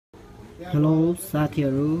Hello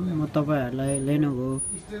साथीहरु, म तपाईहरुलाई lenovo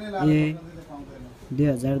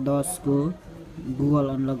A2010 को गुगल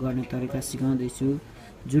अनलक गर्ने तरिका सिकाउँदैछु।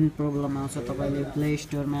 जुन प्रब्लम आउँछ तपाईले प्ले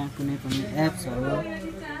स्टोरमा कुनै पनि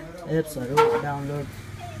एप्सहरु डाउनलोड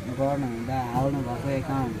गर्नुहुँदा हाल्नु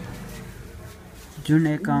भएको जुन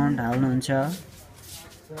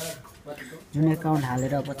एकाउन्ट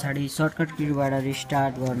हालेर पछाडी सर्टकट कीबाट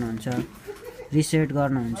रिसेट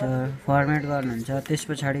गर्नुहुन्छ, फर्मेट गर्नुहुन्छ।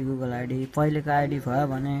 त्यसपछि गुगल आइडी पहिलेको आइडी भयो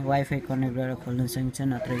भने वाइफाई कनेक्ट गरेर खोल्न सकिन्छ,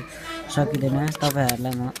 नत्रै सकिदैन।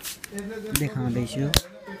 तपाईहरुलाई म देखाउँदै छु।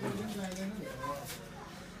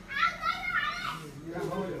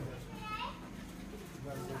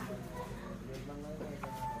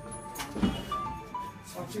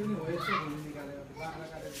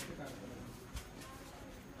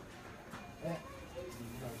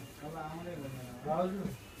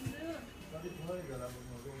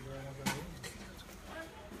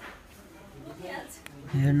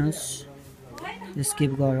 हेर्नुस्,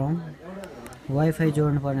 स्किप गरौँ। वाइफाई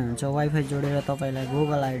जोड्नु पर्ने हुन्छ। वाइफाई जोडेर तपाईलाई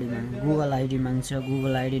गुगल आइडी माग्छ।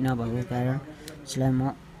 गुगल आइडी नभएको कारण यसलाई म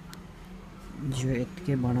जो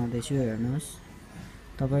यतिकै बनाउँदै छु। हेर्नुस्,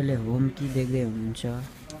 तपाईले होम की देख्दै हुनुहुन्छ।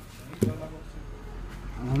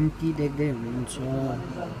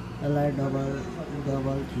 यसलाई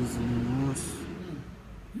डबल थिच्नुहोस्।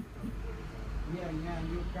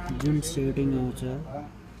 जुन सेटिङ आउँछ,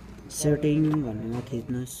 सेटिङ भन्नेमा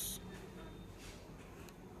थिच्नुहोस्।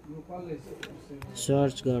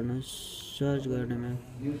 सर्च गर्नुस्, सर्च गर्नेमा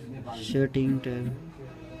सेटिङ ट्याब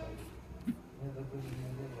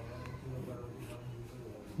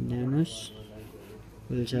जानुस्।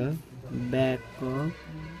 खुल्छ, ब्याकअप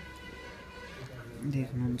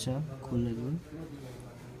देख्नुहुन्छ खुलेको।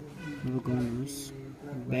 अब गर्नुस्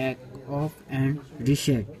ब्याकअप एन्ड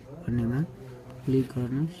रिसेट भन्नेमा क्लिक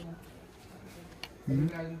गर्नुस्।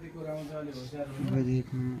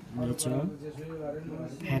 देख्नुहुन्छ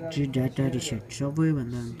फ्याक्ट्री डाटा रिसेट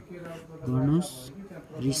सबैभन्दा गर्नुस्।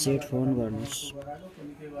 रिसेट फोन गर्नुस्।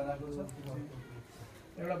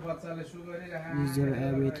 इज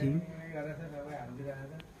एभ्रिथिङ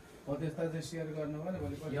हो त्यस्ता चाहिँ शेयर गर्नु भने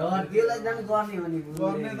भोलि यार त्यसलाई जानु गर्ने हो नि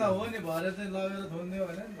गर्ने त हो नि भरे चाहिँ लगेर थोन्दियो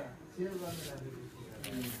भने नि त शेयर गर्ने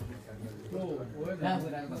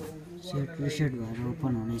सेट रिसेट भएर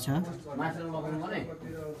ओपन हुनेछ। माछा लगाउनु भने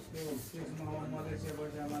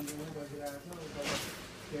मलेसियाबाट मान्छे पनि बसिरहेको छ।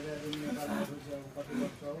 केरा दुनियाँमा कति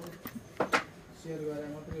वर्ष हो शेयर गरे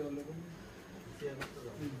मात्रै होले पनि शेयर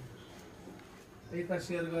त्यही त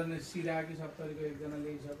शेयर गर्ने सिराकी 70 को एकजना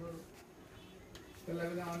ल्याइसक्यो। त्यसलाई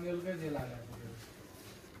पनि अन्यलकै जे लागेको छ।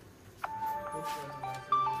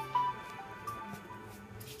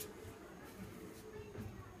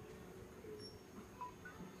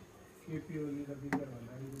 केपी ओली र विजय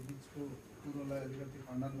भण्डारीको बिचको कुरोलाई अलिकति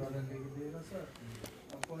खण्डन गरेर लेखिदिएर छ।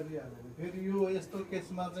 अब परिहाल्यो फेरि यो यस्तो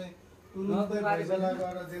केसमा चाहिँ तुरुन्तै फैसला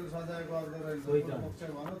गरेर जेल सजाय गर्दो रहेछ। पक्ष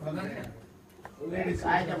भन्नु थाल्यो लेडिज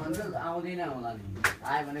आएछ भन्छ आउँदैन होला नि।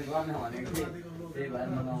 आए भने गर्ने भनेको त्यही भएर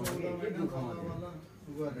नआउँछ के दुःख मात्रै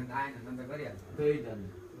गर्ने आएन भने त गरिहाल्छ। त्यही त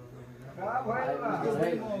का भयो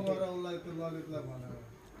होला गएर उलाई त्यो ललितलाई भनेर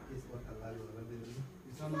त्यसबाट लाग्यो होला दिदी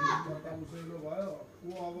सम्झौता उसैको भयो। ऊ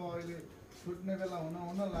अब अहिले छुट्ने बेला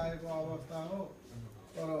हुन लागेको अवस्था हो।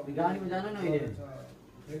 तर गाडीमा जानु न अहिले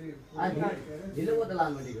फेरि ढिलो को त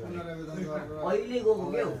लालमटीको अहिले गएको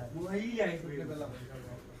के हो म अहिले आइपुग्ने बेला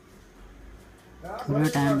थोरै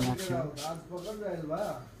टाइम लाग्छ। आज पकड जाइल भा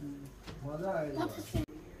मजा आयो।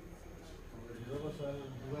 जब सर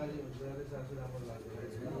बुहारी बुहारी सासु राम्रो लाग्यो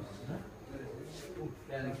रहेछ।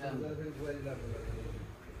 फेरि बुहारी लाग्यो।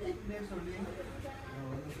 नेक्स्ट ओली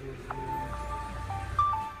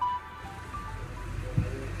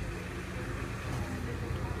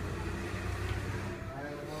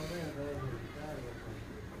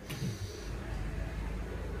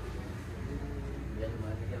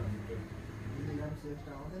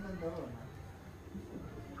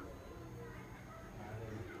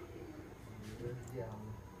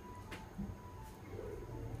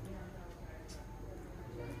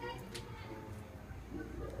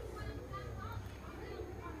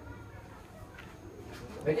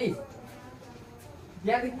बेटी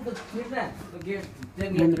त्यहाँदेखि त छिर्ना त्यो गेट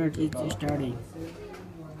स्टार्टिङ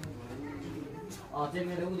चाहिँ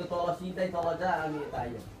मेरो उता तल सिधै तल जा अनि यता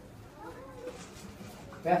आइयो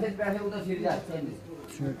प्यासेज उता सिर्जा change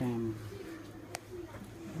short time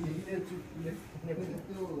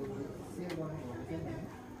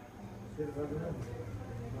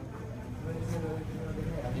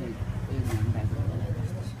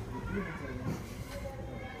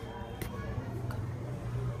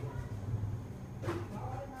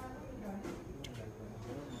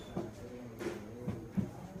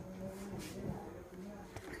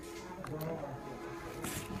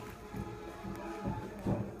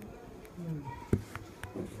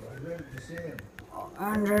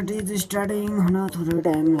 100 is starting हुन थोरै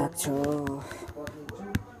टाइम लाग्छ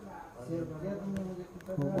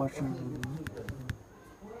 4%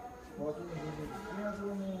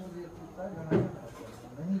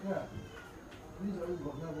 प्लीज अभी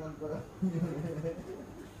भोग्न बन्द गर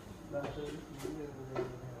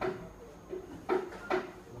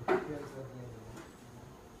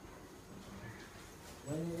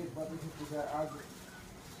मैंने एक बात से पूछा आज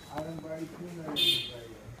आंगनबाड़ी क्यों नहीं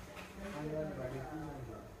चाहिए आंगनबाड़ी क्यों नहीं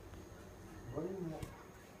है बड़ी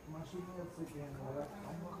मासूमियत से कहने वाला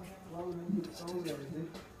हम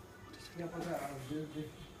क्या पता आज दे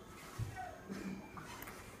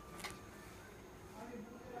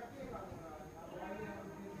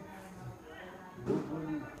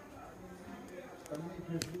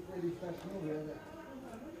फेसबुक पे रिश्ता क्यों भेजा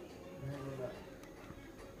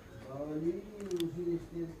उसी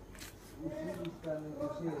रिश्ता में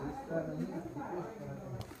उसे रिश्ता नहीं रिक्वेस्ट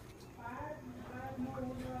करना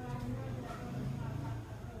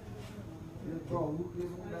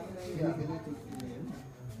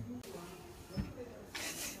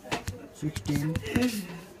 16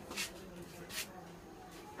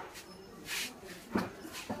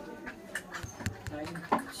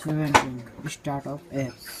 17 start of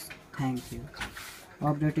apps. Thank you.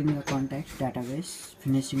 Updating the contacts database,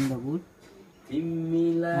 finishing the boot. 100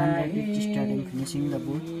 is starting, finishing the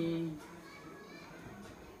boot.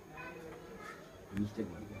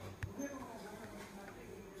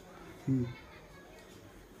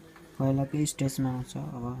 पहिलाकै स्टेजमा आउँछ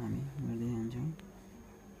अब हामी गर्दै जान्छौँ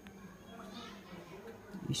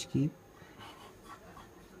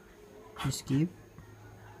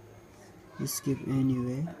skip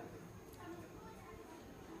anyway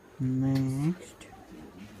next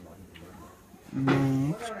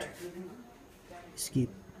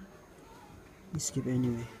skip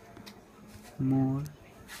anyway more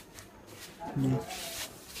next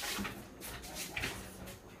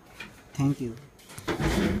thank you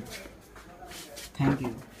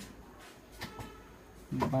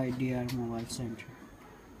by dear mobile center.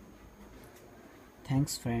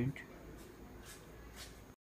 Thanks friend.